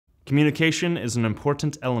Communication is an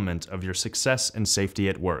important element of your success and safety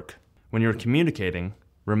at work. When you're communicating,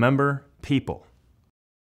 remember people.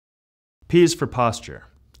 P is for posture.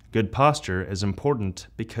 Good posture is important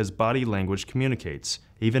because body language communicates,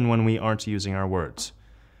 even when we aren't using our words.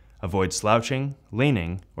 Avoid slouching,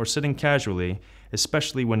 leaning, or sitting casually,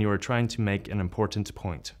 especially when you are trying to make an important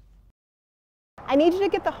point. I need you to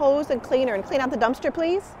get the hose and cleaner and clean out the dumpster,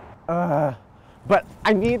 please. But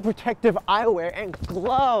I need protective eyewear and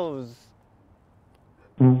gloves.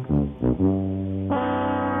 I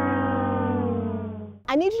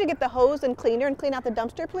need you to get the hose and cleaner and clean out the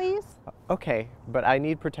dumpster, please. Okay, but I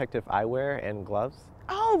need protective eyewear and gloves.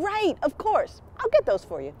 Oh, right, of course. I'll get those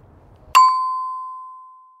for you.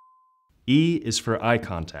 E is for eye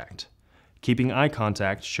contact. Keeping eye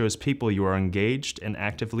contact shows people you are engaged and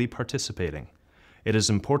actively participating. It is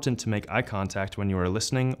important to make eye contact when you are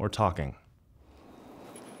listening or talking.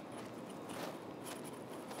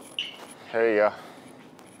 Here you go.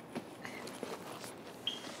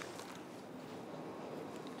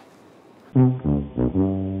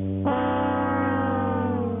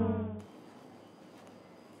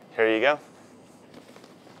 Here you go.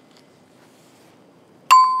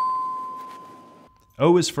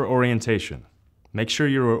 O is for orientation. Make sure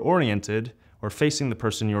you are oriented or facing the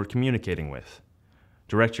person you are communicating with.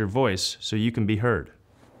 Direct your voice so you can be heard.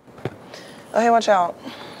 Oh, hey, watch out.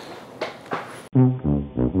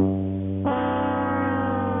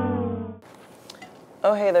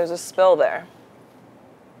 Oh, hey, there's a spill there.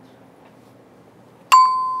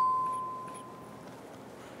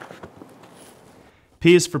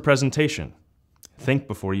 P is for presentation. Think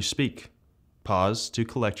before you speak. Pause to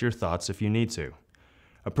collect your thoughts if you need to.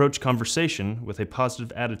 Approach conversation with a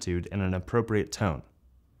positive attitude and an appropriate tone.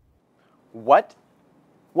 What?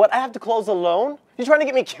 What, I have to close alone? You trying to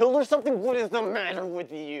get me killed or something? What is the matter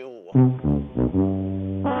with you?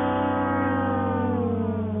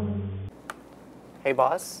 Hey,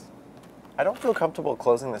 boss. I don't feel comfortable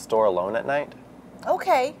closing this door alone at night.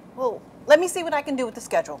 Okay, well, let me see what I can do with the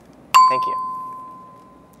schedule. Thank you.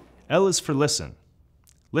 L is for listen.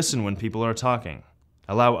 Listen when people are talking.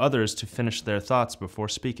 Allow others to finish their thoughts before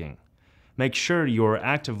speaking. Make sure you are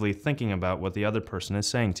actively thinking about what the other person is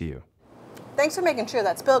saying to you. Thanks for making sure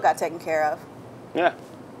that spill got taken care of. Yeah.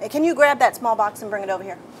 Hey, can you grab that small box and bring it over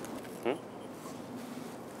here?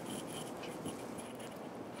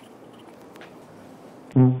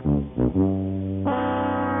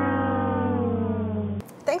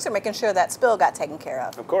 Thanks for making sure that spill got taken care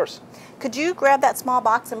of. Of course. Could you grab that small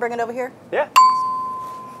box and bring it over here? Yeah.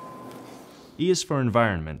 E is for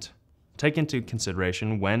environment. Take into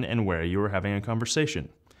consideration when and where you are having a conversation.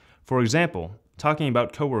 For example, talking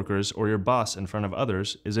about coworkers or your boss in front of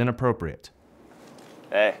others is inappropriate.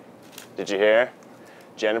 Hey, did you hear?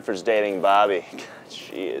 Jennifer's dating Bobby. God,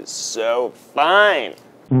 she is so fine.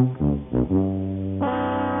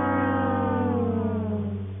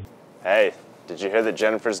 Hey, did you hear that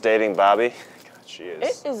Jennifer's dating Bobby? God, she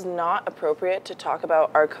is. It is not appropriate to talk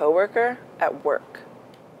about our coworker at work.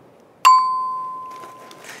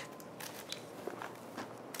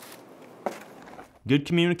 Good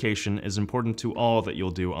communication is important to all that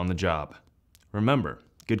you'll do on the job. Remember,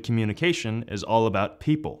 good communication is all about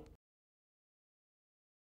people.